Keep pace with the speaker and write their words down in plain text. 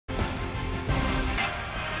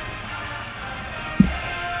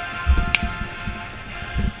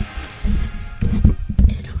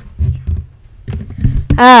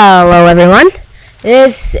Hello everyone.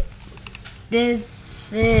 This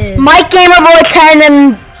is Mike Gamerboy 10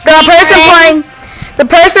 and the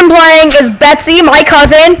person playing is Betsy, my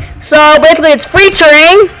cousin. So basically it's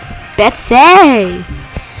featuring Betsy.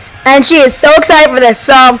 And she is so excited for this,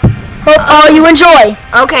 so hope all you enjoy.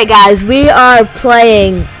 Okay guys, we are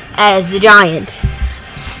playing as the Giants.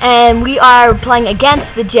 And we are playing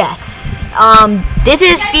against the Jets. This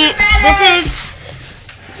is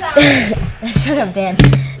shut up, Dan.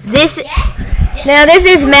 This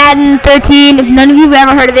is Madden 13. If none of you have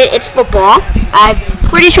ever heard of it, it's football. I'm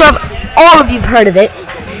pretty sure all of you've heard of it.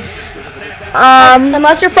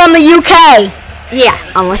 Unless you're from the UK. Yeah,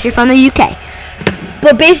 unless you're from the UK.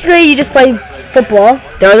 But basically, you just play football,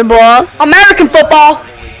 throw the ball. American football.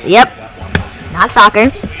 Yep. Not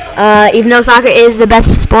soccer. Even though soccer is the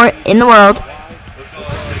best sport in the world.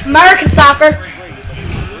 American soccer.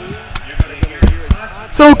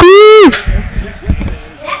 So cool!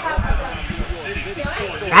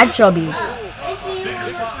 That shall be.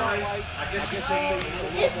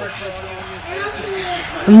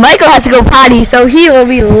 Michael has to go potty, so he will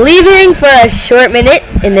be leaving for a short minute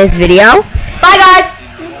in this video. Bye, guys.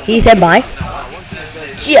 He said bye.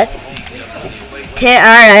 Just.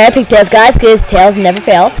 Alright, I picked Tails, guys, because Tails never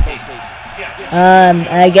fails.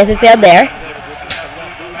 I guess it failed there.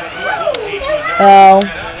 So.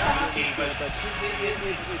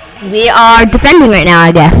 We are defending right now,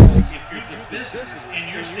 I guess.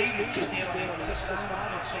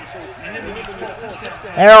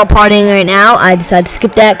 They're all partying right now. I decided to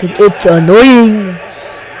skip that because it's annoying.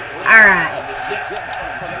 Alright.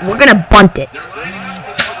 We're going to bunt it.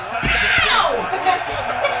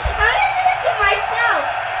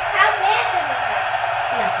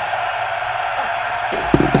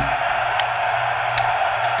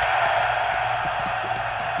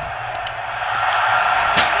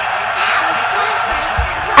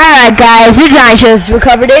 Alright guys, the Giants just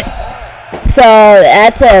recovered it. So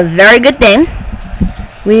that's a very good thing.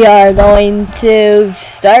 We are going to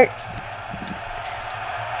start.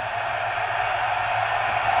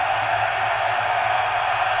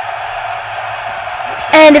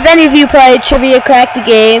 And if any of you play Trivia Crack the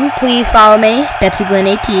Game, please follow me,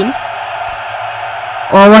 BetsyGlenn18.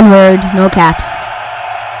 All one word, no caps.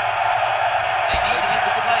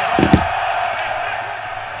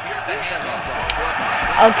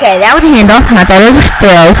 Okay, that was a handoff. I thought it was a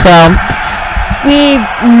throw, so we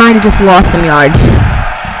might have just lost some yards.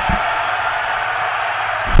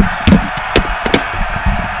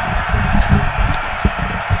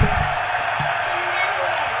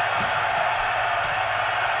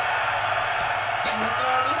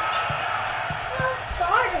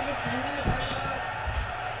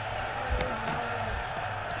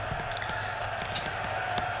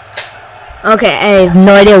 Okay, I have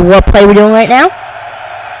no idea what play we're doing right now.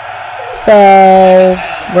 So,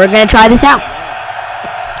 we're going to try this out.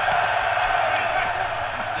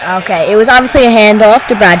 Okay, it was obviously a handoff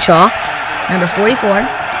to Bradshaw, number 44.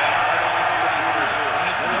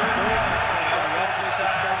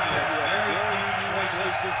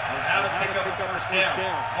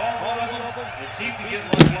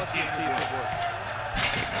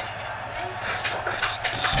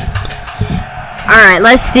 Alright,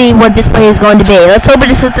 let's see what this play is going to be. Let's hope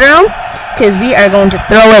it's a throw. Because we are going to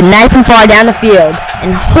throw it nice and far down the field.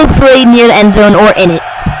 And hopefully near the end zone or in it.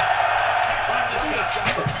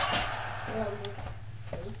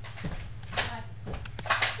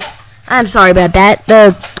 I'm sorry about that.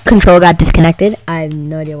 The control got disconnected. I have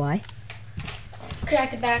no idea why.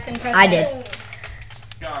 Connect it back and press I did.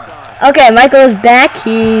 Okay, Michael is back.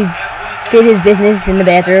 He did his business in the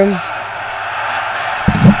bathroom.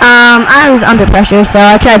 I was under pressure, so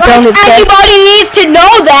I tried throwing it. Everybody needs to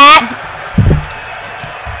know that.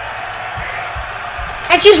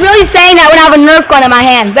 And she's really saying that when I have a Nerf gun in my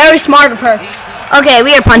hand. Very smart of her. Okay,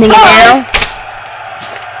 we are punting it now.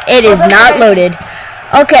 It is not loaded.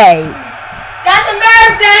 Okay. That's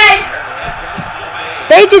embarrassing.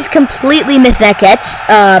 They just completely missed that catch,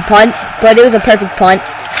 punt, but it was a perfect punt.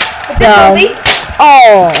 So,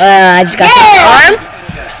 I just got that arm.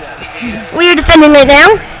 We are defending right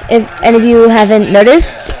now, if any of you haven't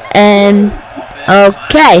noticed. And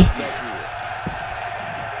okay.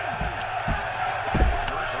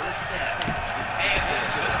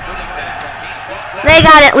 They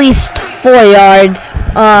got at least 4 yards.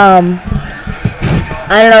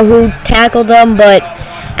 I don't know who tackled them, but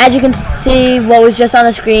as you can see, what was just on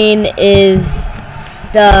the screen is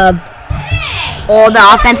all the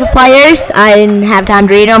offensive players. I didn't have time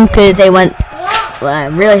to read them because they went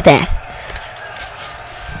really fast.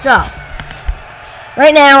 So,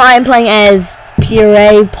 right now I'm playing as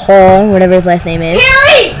Pierre Paul, whatever his last name is.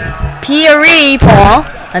 Pierre! Pierre, Paul.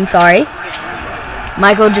 I'm sorry.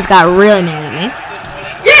 Michael just got really mad at me.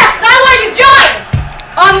 Yes, I like the Giants.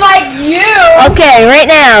 Unlike you. Okay, right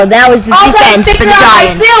now that was the defense for the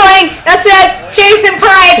Giants. Ceiling that says Jason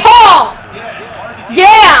Pierre Paul.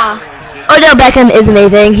 Yeah. Odell Beckham is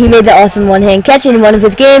amazing. He made the awesome one-hand catch in one of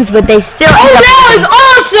his games, but they still. Oh, that was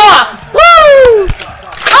awesome! Woo!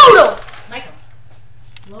 Total. Michael,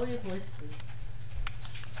 lower your voice,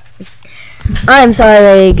 please. I'm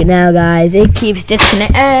sorry now, guys. It keeps the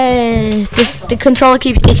controller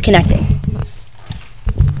keeps disconnecting.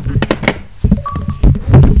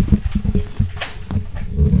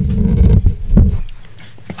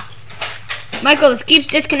 Michael, this keeps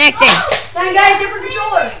disconnecting. Then got a different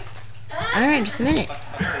controller. Alright, just a minute.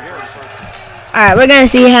 Alright, we're gonna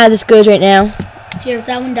see how this goes right now. Here, if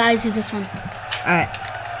that one dies, use this one. Alright.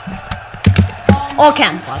 All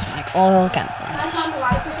camouflage, Mike. All camouflage. Can I come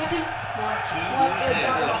alive for a second?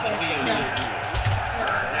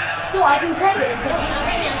 No, I can grab it.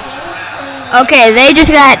 Okay, they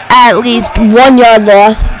just got at least 1 yard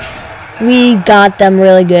loss. We got them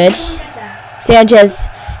really good. Sanchez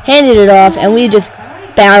handed it off, and we just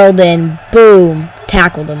barreled in. Boom.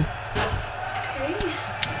 Tackled him.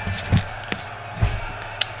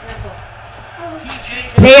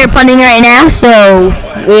 They are punting right now, so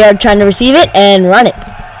we are trying to receive it and run it.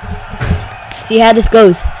 See how this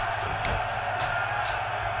goes.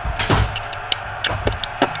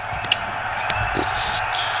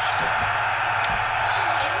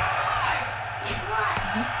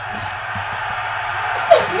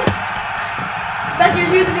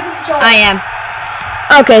 I am.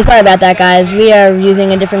 Okay, sorry about that, guys. We are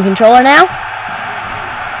using a different controller now.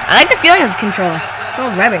 I like the feeling of this controller. It's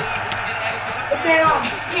all rubber. It's a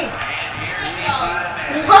case.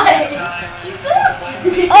 What?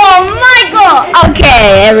 Oh, Michael!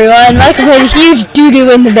 Okay, everyone. Michael made a huge doo-doo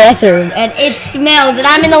in the bathroom, and it smells, and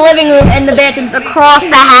I'm in the living room, and the bathroom's across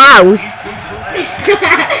the house.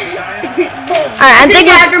 I'm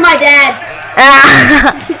thinking after my dad.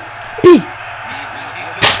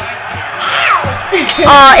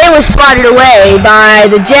 It was swatted away by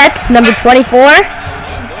the Jets, number 24.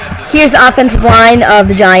 Here's the offensive line of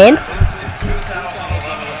the Giants.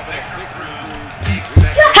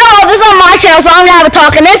 Hello, this is on my channel, so I'm gonna have a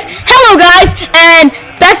talk in this. Hello, guys, and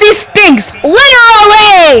Betsy stinks,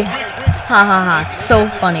 literally. Ha ha ha! So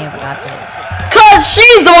funny, I forgot that. Cause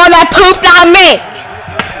she's the one that pooped on me.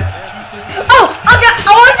 Oh, I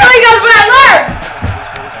want to tell you guys what I learned.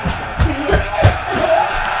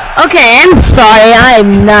 Okay, I'm sorry.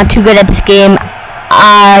 I'm not too good at this game.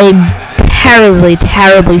 I'm terribly,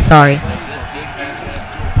 terribly sorry.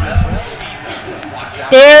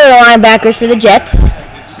 They're the linebackers for the Jets.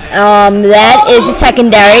 That is the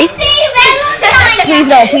secondary. Please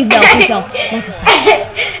no, please no, please no. Hey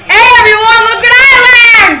everyone, look what I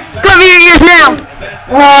learned! Cover your ears now.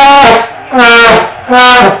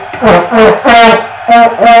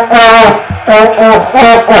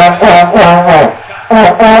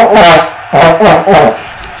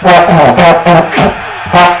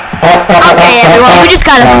 Okay, everyone, we just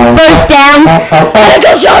got a first down.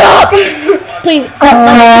 Shut up! Please.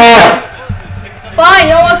 Fine,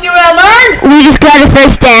 you don't want to see what I learned? We just got a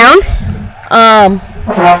first down.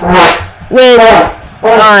 With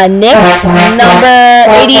Nick's number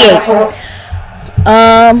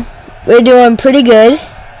 88. We're doing pretty good.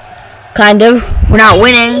 Kind of. We're not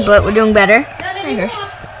winning, but we're doing better.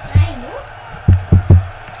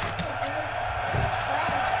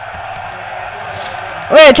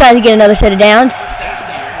 We're going to try to get another set of downs.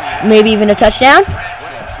 Maybe even a touchdown.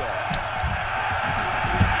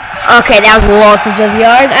 Okay, that was a loss of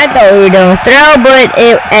yards. I thought we were doing a throw, but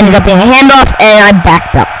it ended up being a handoff, and I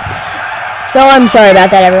backed up. So I'm sorry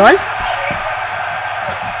about that, everyone.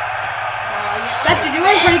 Bet you're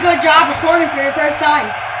doing a pretty good job recording for your first time.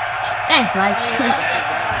 Thanks, Mike.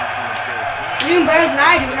 You're doing better than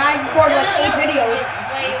I do, and I record like 8 videos.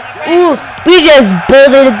 Ooh, we just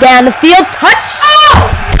bulldozed it down the field.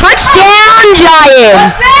 Touchdown,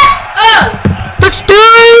 Giants!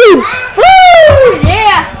 Touchdown! Woo!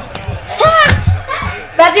 Yeah!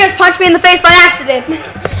 Betsy just punched me in the face by accident.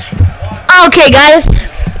 Okay, guys.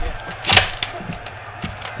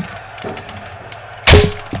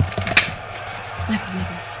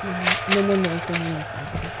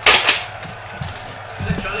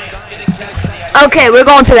 Okay, we're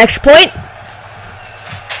going for the extra point.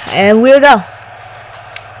 And we'll go.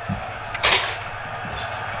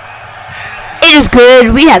 It is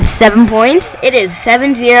good. We have 7 points. It is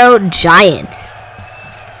 7-0 Giants.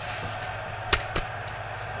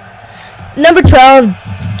 Number 12,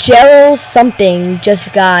 Gerald something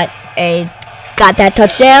just got got that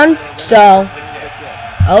touchdown. So,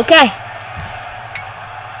 okay.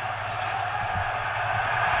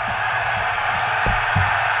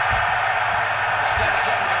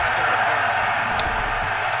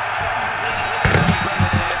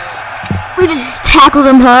 We just tackled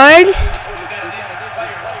him hard.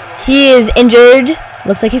 He is injured.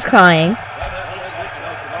 Looks like he's crying.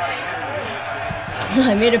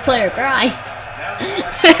 I made a player cry.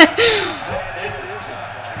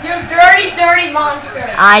 You dirty, dirty monster.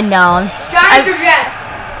 I know. Giants or Jets?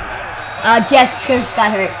 Jets just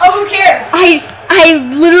got hurt. Oh, who cares? I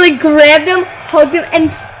literally grabbed him, hugged him,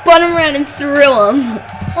 and spun him around and threw him.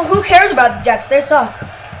 Well, who cares about the Jets? They suck.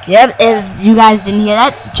 Yep, if you guys didn't hear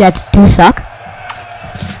that, Jets do suck.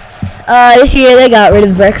 This year they got rid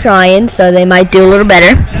of Rex Ryan, so they might do a little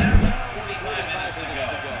better.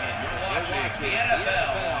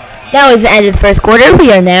 That was the end of the first quarter.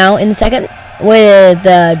 We are now in the second with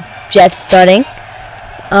the Jets starting.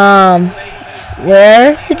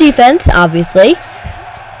 We're the defense, obviously,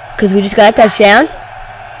 because we just got a touchdown.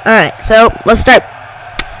 All right, so let's start.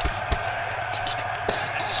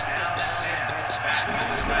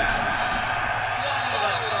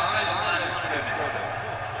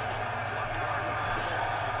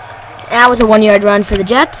 That was a 1-yard run for the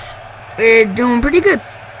Jets. We're doing pretty good.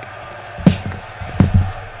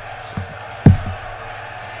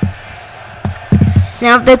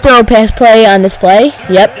 Now if they throw a pass play on this play,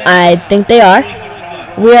 yep, I think they are,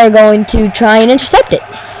 we are going to try and intercept it.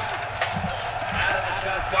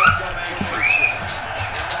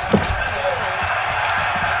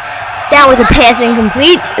 That was a pass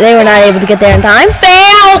incomplete. They were not able to get there in time.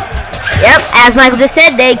 Fail! Yep, as Michael just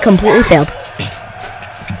said, they completely failed.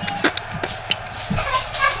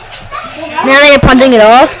 Now they're punting it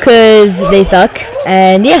off because they suck,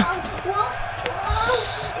 and yeah.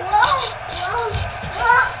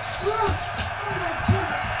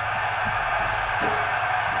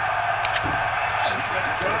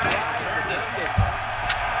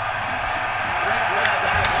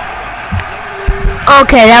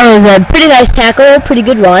 Okay, that was a pretty nice tackle, pretty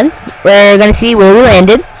good run. We're going to see where we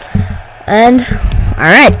landed. And,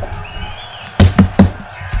 alright.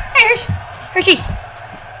 Hey, Hershey.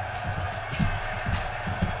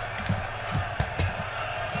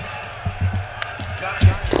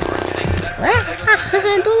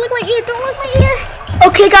 Don't lick my ear, don't lick my ear.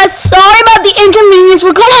 Okay, guys, sorry about the inconvenience.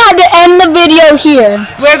 We're going to have to end the video here.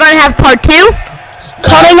 We're going to have part 2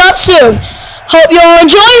 coming up soon. Hope you all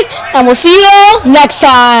enjoy, and we'll see you all next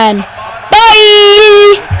time.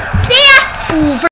 Bye! See ya! Ooh,